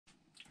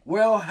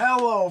Well,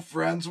 hello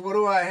friends, what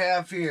do I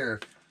have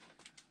here?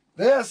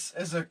 This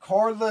is a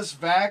cordless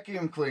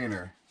vacuum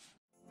cleaner.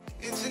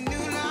 It's a new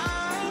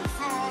life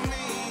for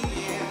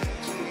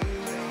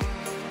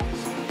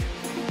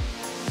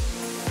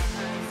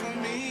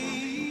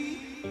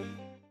me.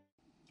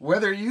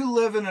 Whether you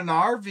live in an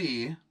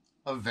RV,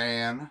 a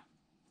van,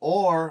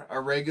 or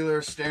a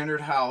regular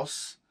standard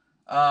house,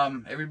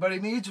 everybody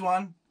needs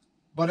one.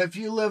 But if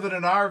you live in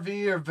an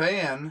RV or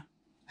van,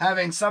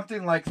 having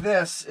something like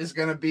this is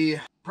going to be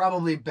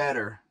probably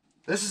better.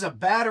 This is a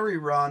battery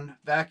run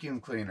vacuum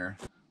cleaner.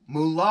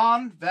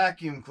 Moolan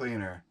vacuum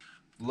cleaner.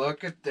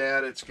 Look at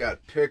that. It's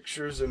got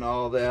pictures and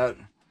all that.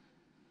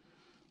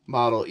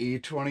 Model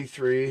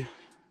E23.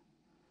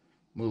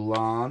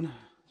 Moolan.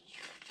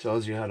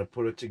 Tells you how to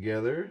put it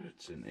together.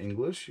 It's in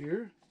English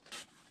here.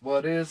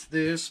 What is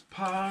this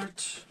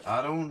part?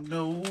 I don't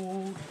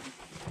know.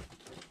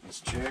 Let's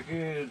check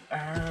it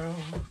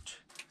out.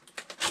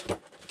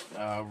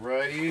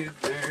 Alrighty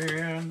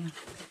then.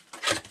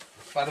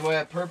 By the way,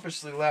 I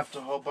purposely left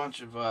a whole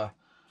bunch of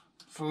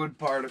food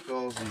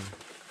particles and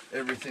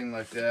everything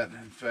like that.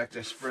 In fact,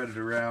 I spread it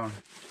around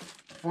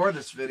for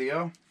this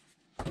video.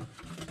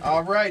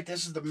 Alright,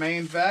 this is the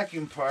main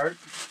vacuum part.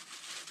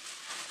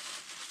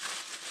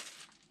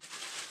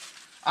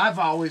 I've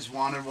always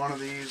wanted one of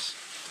these.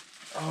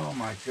 Oh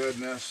my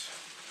goodness.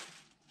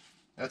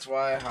 That's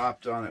why I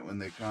hopped on it when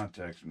they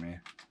contacted me.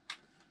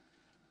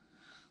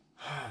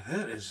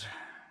 That is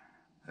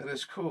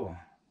cool.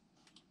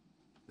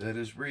 That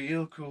is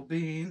real cool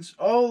beans.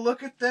 Oh,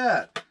 look at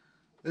that.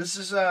 This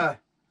is an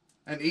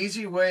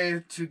easy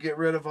way to get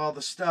rid of all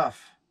the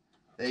stuff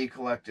that you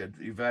collected,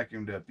 that you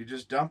vacuumed up. You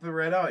just dump it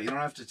right out. You don't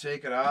have to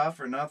take it off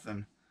or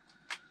nothing.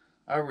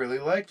 I really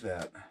like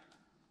that.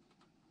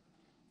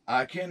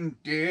 I can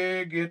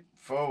dig it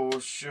for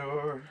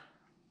sure.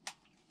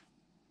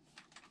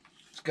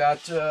 It's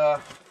got,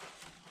 well,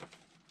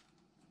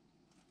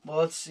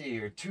 let's see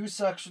here. 2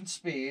 suction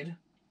speed,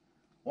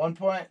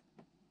 1.2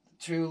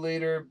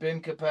 liter bin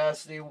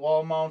capacity,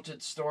 wall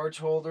mounted storage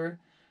holder,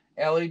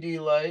 LED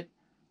light,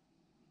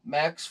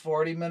 max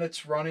 40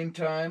 minutes running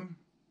time,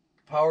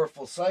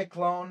 powerful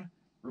cyclone,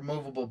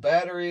 removable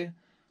battery,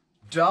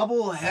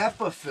 double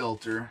HEPA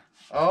filter.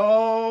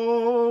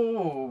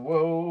 Oh,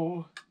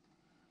 whoa.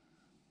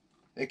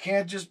 It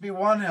can't just be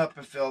one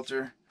HEPA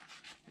filter.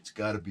 It's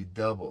got to be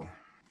double.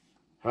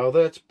 How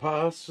that's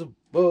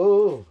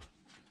possible.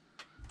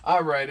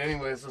 Alright,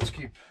 anyways, let's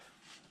keep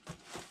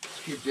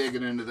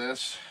digging into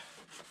this.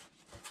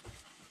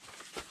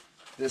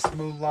 This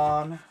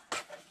Moolan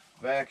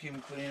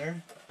vacuum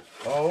cleaner.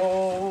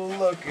 Oh,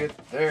 look at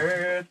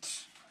that.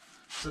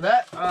 So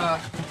that,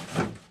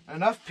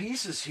 enough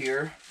pieces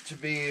here to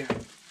be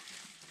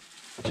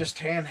just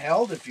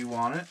handheld if you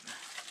want it.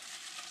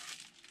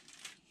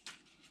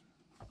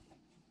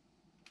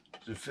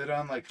 Does it fit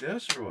on like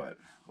this or what?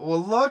 Well,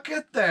 look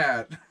at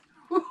that.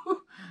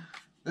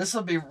 This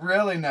will be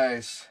really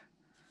nice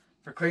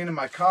for cleaning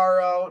my car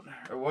out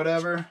or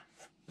whatever.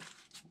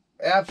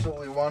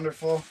 Absolutely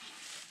wonderful.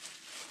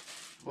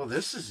 Well,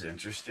 this is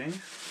interesting.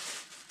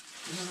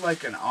 This is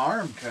like an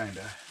arm, kind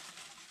of.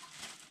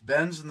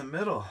 Bends in the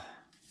middle.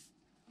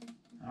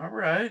 All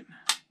right.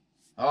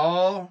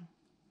 Oh,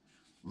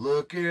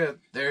 look at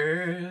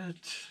that.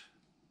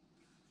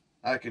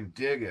 I can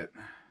dig it.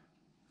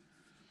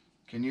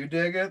 Can you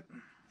dig it?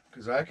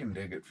 Because I can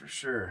dig it for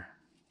sure.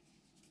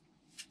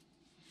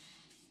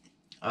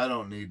 I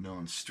don't need no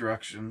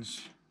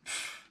instructions.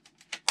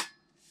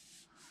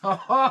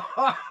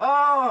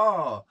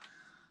 Oh,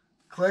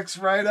 clicks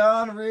right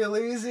on real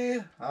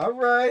easy. All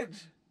right.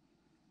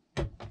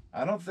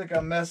 I don't think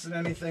I'm messing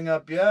anything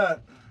up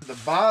yet. The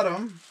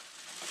bottom.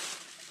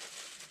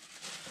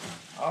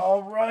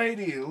 All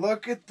righty.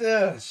 Look at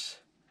this.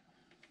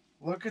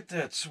 Look at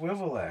that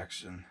swivel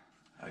action.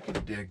 I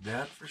can dig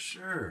that for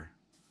sure.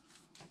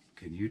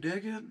 Can you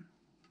dig it?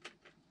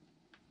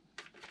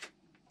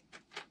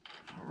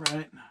 All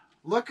right.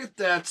 Look at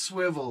that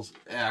swivel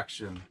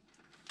action.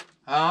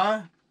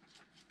 Huh?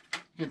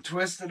 You can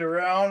twist it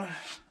around.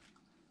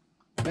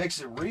 Makes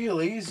it real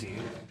easy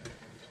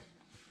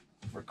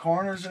for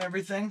corners and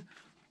everything.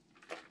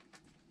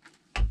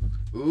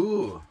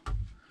 Ooh.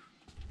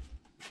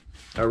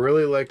 I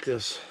really like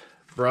this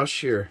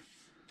brush here.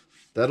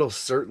 That'll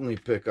certainly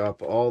pick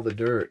up all the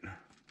dirt.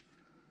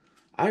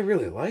 I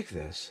really like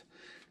this.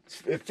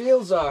 It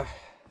feels like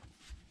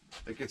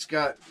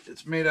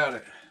it's made out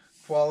of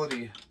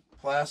quality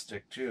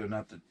plastic too,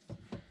 not the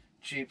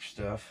cheap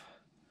stuff.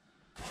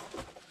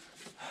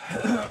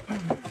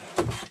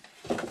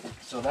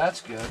 So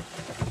that's good.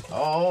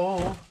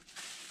 Oh,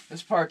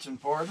 this part's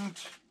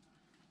important.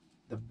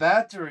 The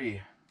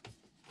battery,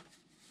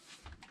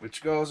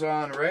 which goes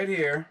on right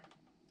here,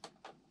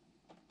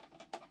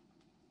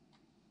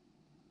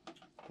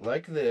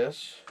 like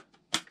this.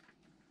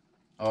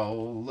 Oh,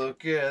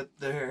 look at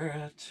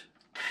that.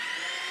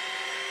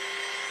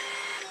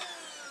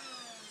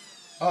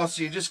 Oh,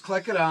 so you just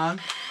click it on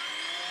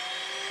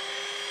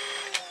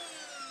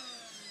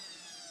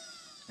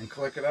and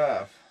click it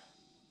off.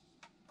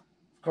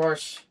 Of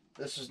course,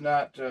 this is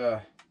not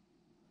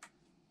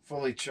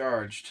fully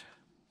charged.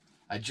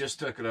 I just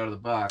took it out of the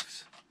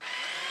box.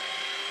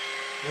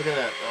 Look at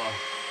that.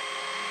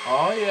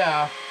 Oh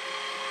yeah.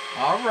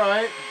 All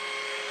right.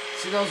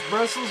 See those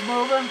bristles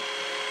moving?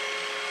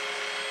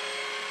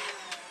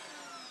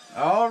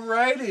 All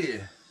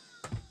righty.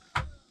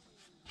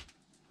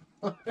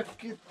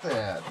 Look at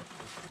that.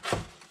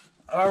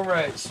 All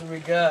right, so we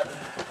got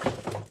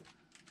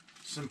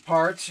some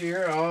parts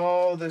here.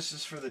 Oh, this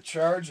is for the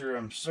charger.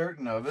 I'm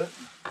certain of it.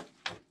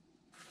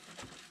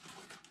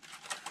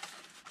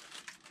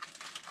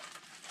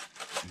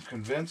 I'm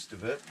convinced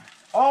of it.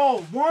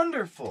 Oh,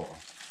 wonderful.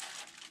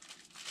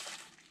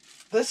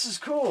 This is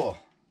cool.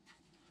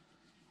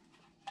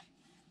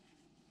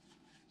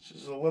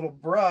 This is a little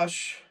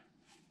brush.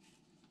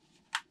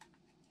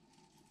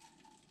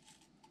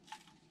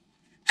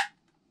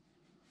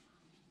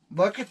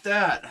 Look at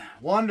that.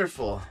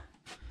 Wonderful.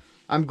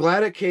 I'm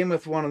glad it came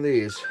with one of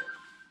these.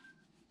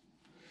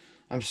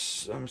 I'm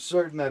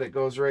certain that it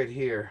goes right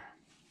here.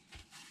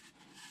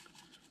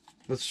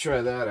 Let's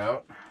try that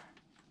out.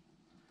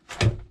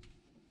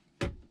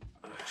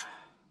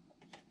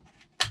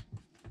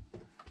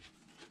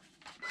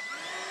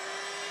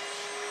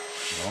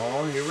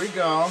 Oh, here we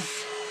go.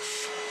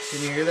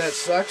 Can you hear that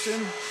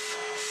suction?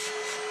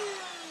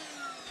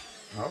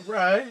 All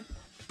right.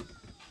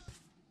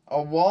 A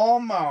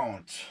wall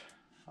mount.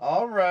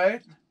 All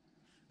right.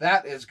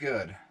 That is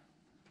good.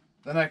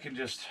 Then I can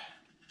just,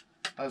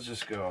 I'll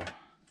just go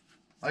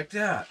like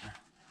that.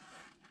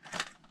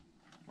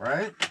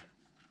 Right?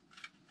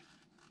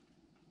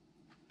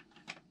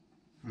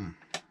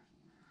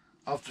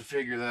 I'll have to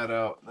figure that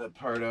out, that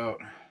part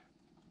out.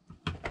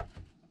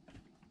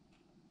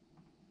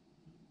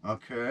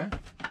 Okay.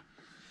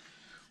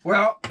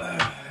 Well,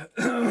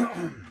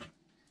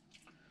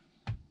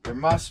 there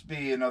must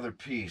be another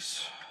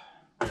piece.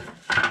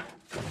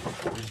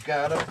 There's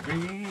gotta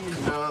be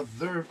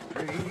another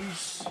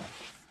piece.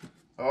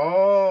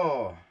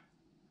 Oh.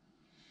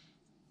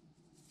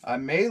 I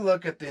may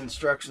look at the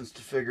instructions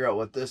to figure out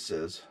what this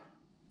is.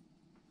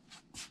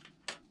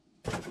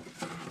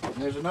 And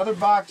there's another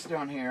box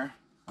down here.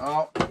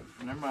 Oh,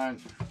 never mind.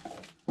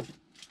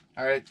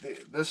 Alright,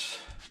 this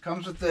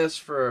comes with this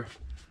for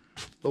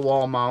the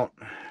wall mount.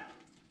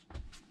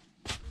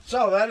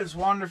 So that is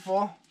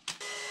wonderful.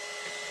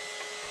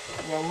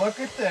 Well, look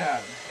at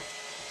that.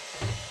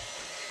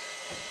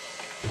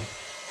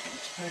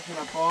 It's picking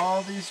up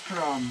all these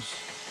crumbs.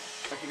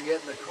 I can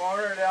get in the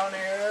corner down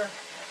here.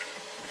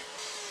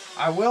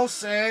 I will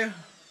say,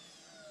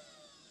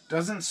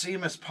 doesn't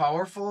seem as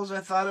powerful as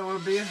I thought it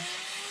would be.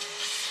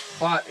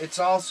 But it's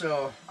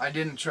also, I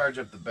didn't charge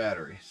up the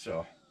battery,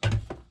 so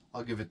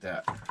I'll give it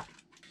that.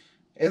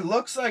 It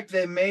looks like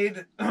they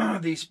made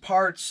these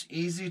parts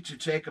easy to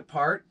take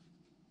apart,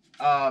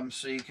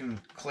 so you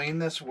can clean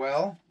this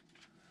well.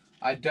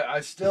 I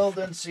still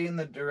didn't see in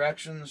the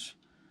directions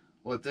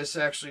what this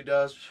actually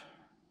does.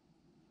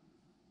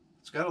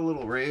 It's got a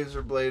little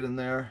razor blade in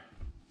there.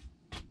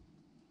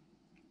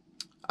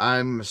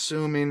 I'm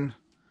assuming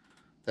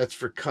that's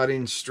for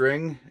cutting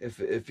string,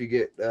 if you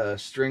get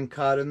string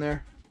caught in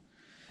there.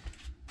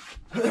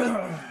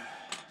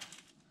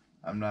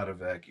 I'm not a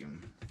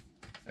vacuum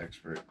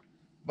expert.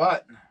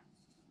 But,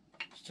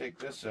 let's take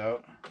this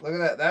out. Look at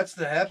that. That's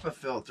the HEPA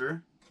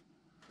filter.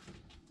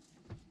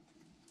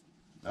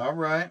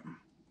 Alright.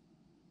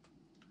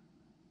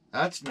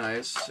 That's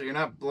nice. So you're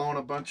not blowing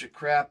a bunch of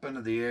crap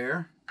into the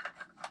air.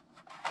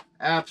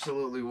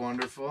 Absolutely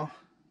wonderful.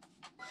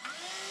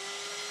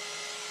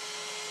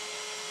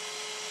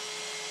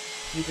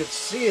 You could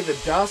see the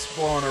dust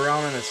blowing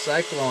around in a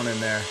cyclone in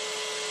there.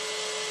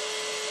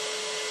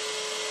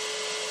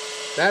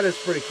 That is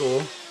pretty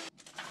cool.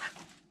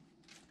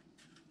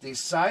 These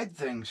side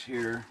things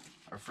here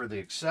are for the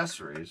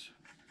accessories.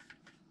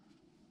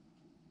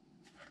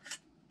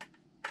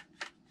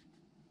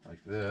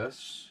 Like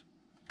this.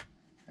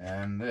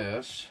 And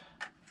this.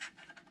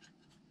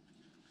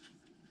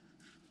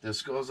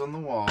 This goes on the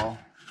wall.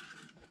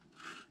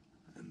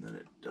 And then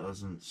it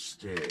doesn't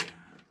stay.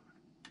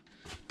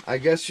 I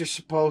guess you're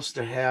supposed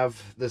to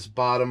have this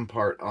bottom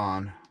part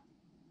on.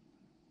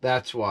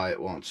 That's why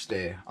it won't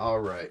stay.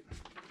 Alright.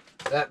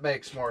 That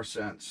makes more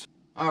sense.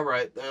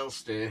 Alright, that'll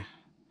stay.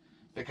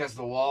 Because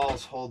the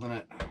wall's holding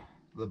it.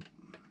 The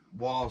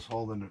wall's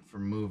holding it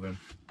from moving.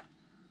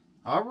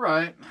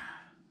 Alright.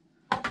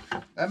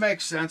 That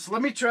makes sense.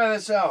 Let me try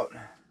this out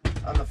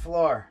on the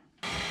floor.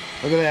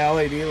 Look at the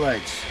LED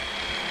lights.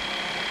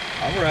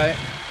 Alright.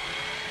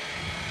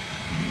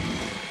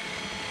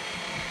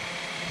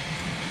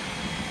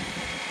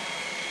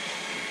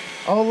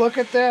 Oh, look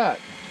at that.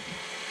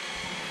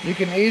 You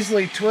can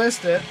easily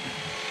twist it.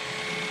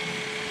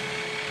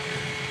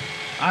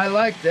 I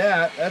like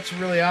that. That's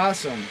really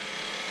awesome.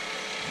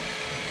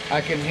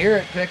 I can hear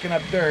it picking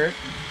up dirt.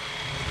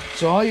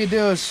 So all you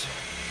do is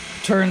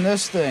turn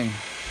this thing.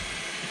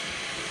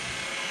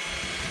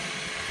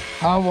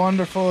 How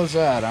wonderful is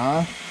that,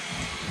 huh?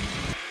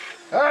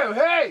 Oh,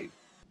 hey!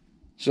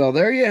 So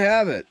there you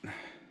have it.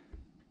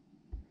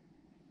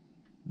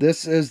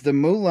 This is the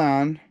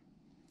Moolan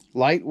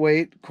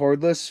lightweight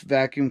cordless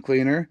vacuum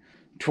cleaner,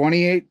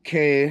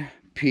 28K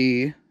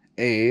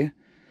PA,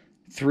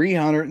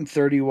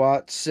 330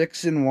 watt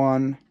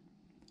 6-in-1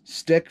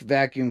 stick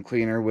vacuum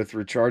cleaner with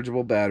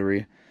rechargeable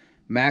battery,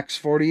 max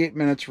 48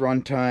 minutes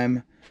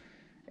runtime,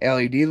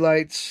 LED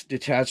lights,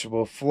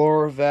 detachable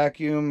floor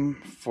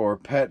vacuum for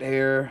pet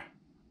hair,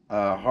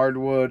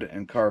 hardwood,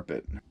 and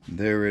carpet.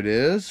 There it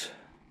is.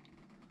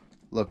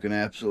 Looking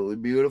absolutely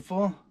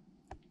beautiful.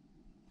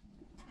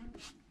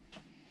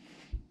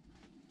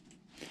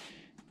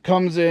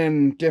 Comes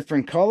in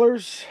different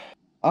colors.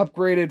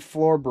 Upgraded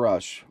floor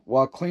brush.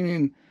 While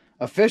cleaning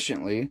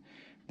efficiently,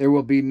 there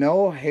will be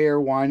no hair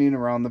winding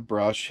around the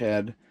brush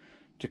head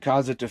to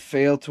cause it to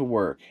fail to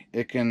work.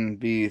 It can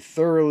be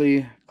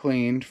thoroughly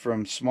cleaned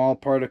from small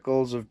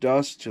particles of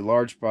dust to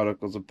large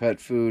particles of pet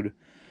food,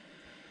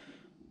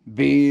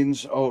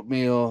 beans,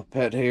 oatmeal,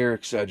 pet hair,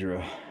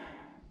 etc.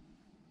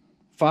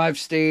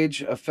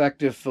 5-stage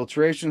effective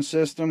filtration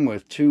system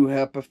with 2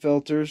 HEPA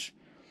filters.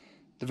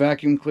 The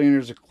vacuum cleaner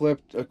is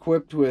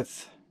equipped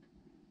with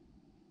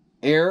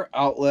air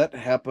outlet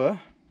HEPA,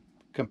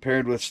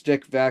 compared with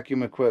stick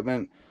vacuum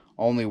equipment,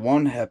 only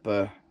 1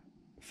 HEPA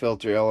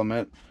filter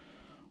element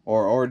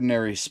or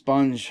ordinary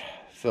sponge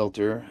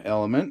filter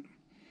element.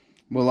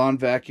 Moolan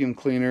vacuum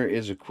cleaner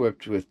is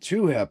equipped with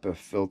 2 HEPA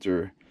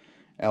filter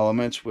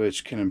elements,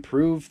 which can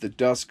improve the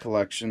dust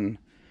collection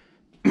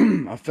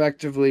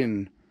effectively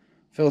and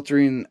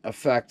filtering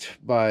effect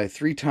by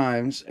 3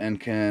 times and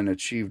can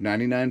achieve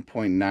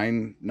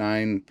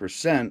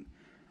 99.99%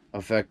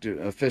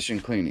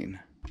 efficient cleaning.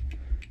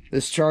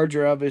 This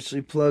charger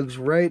obviously plugs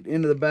right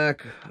into the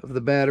back of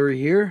the battery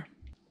here.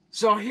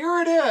 So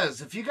here it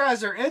is. If you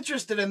guys are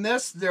interested in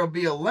this, there'll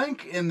be a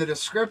link in the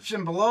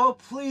description below.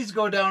 Please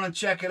go down and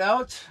check it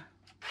out.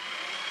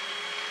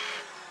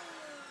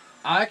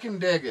 I can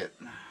dig it.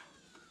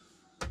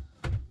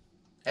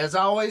 As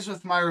always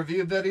with my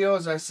review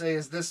videos, I say,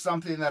 is this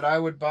something that I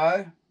would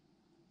buy?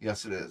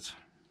 Yes, it is.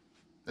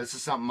 This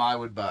is something I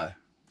would buy.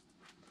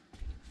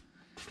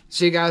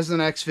 See you guys in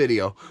the next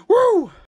video. Woo!